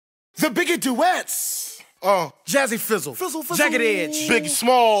The Biggie Duets. Jazzy Fizzle. Jagged Edge. Biggie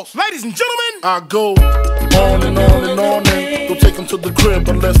Smalls. Ladies and gentlemen, I go on and on and on and don't take them to the crib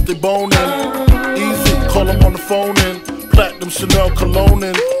unless they boning. Easy, call them on the phone and platinum Chanel cologne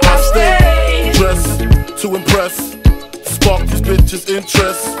and I stay dressed to impress, spark these bitches'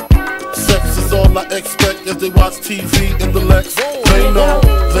 interest. Sex is all I expect as they watch TV in the Lex. They know,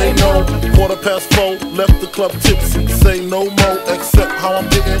 4:15, left the club tipsy, say no more, except how I'm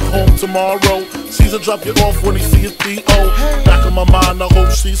getting home tomorrow. Caesar drop you off when he see his P.O. Back in my mind, I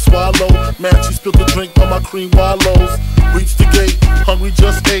hope she swallow. Man, she spilled the drink on my cream wallows. Reached the gate, hungry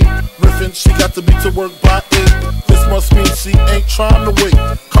just ate. Riffin', she got to be to work by 8. This must mean she ain't trying to wait.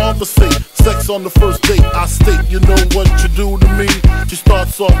 Conversate, sex on the first date. I state, you know what you do to me. She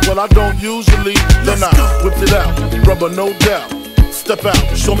starts off, well I don't usually. Then I whipped it out, rubber no doubt. Step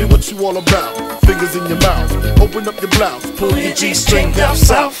out, show me what you all about. Fingers in your mouth, open up your blouse, pull your G-string down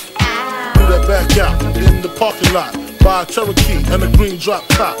south. Do that back out in the parking lot. Buy a Cherokee and a green drop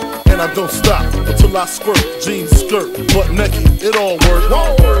top. And I don't stop until I squirt. Jeans, skirt, butt naked, it all works.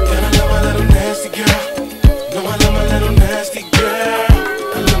 And I love my little nasty girl. No, I love my little nasty girl.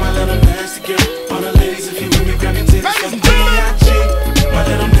 I love my little nasty girl. All the ladies, if you with me, grab your titties from B.I.G. My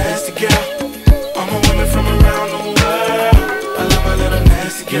little nasty girl. All my women from around the world. I love my little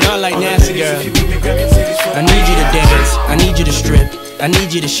nasty girl. You know I like nasty girl. I need you to dance, I need you to strip, I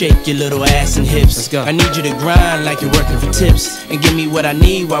need you to shake your little ass and hips. Let's go. I need you to grind like you're working for tips and give me what I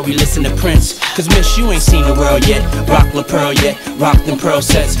need while we listen to Prince. Cause miss, you ain't seen the world yet. Rock La Pearl yet, rock them pearl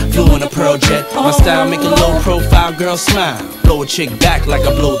sets, flew in a pearl jet. My style make a low profile girl smile, blow a chick back like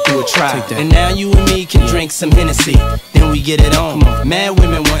I blow through a trial. And now you and me can drink some Hennessy, then we get it on. Mad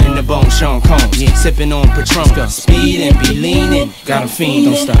women wanting the bone Sean Combs, sipping on Patron, speed and be leaning, got 'em fiend,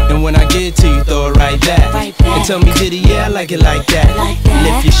 don't stop. And when I get it to you, throw it right back and tell me, did yeah, I like it like that.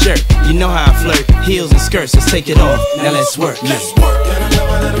 Lift your shirt, you know how I flirt. Heels and skirts, let's take it off. Now let's work. Let's work. And I love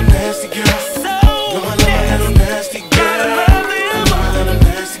my little nasty girl. No, I love my little nasty girl. I love my little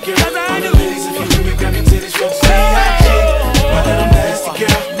nasty girl. All the ladies, if you with me, grab your titties from B.I.G. My little nasty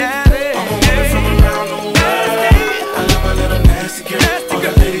girl. All my women from around the world. I love my little nasty girl. All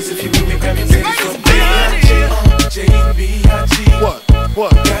the ladies, if you with me, grab your titties from B.I.G. J.B.I.G.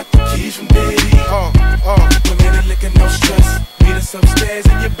 What? Got the keys from Diddy. Women and liquor, no stress. Meet us upstairs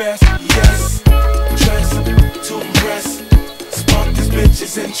in your best, yes. Dress to impress, spark these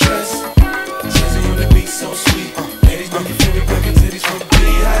bitches' interest. Jazzy on the beat, so sweet. Ladies, know you feel me, grab your titties from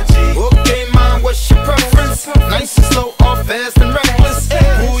B.I.G. Okay, mom, what's your preference? Nice and slow or fast and right?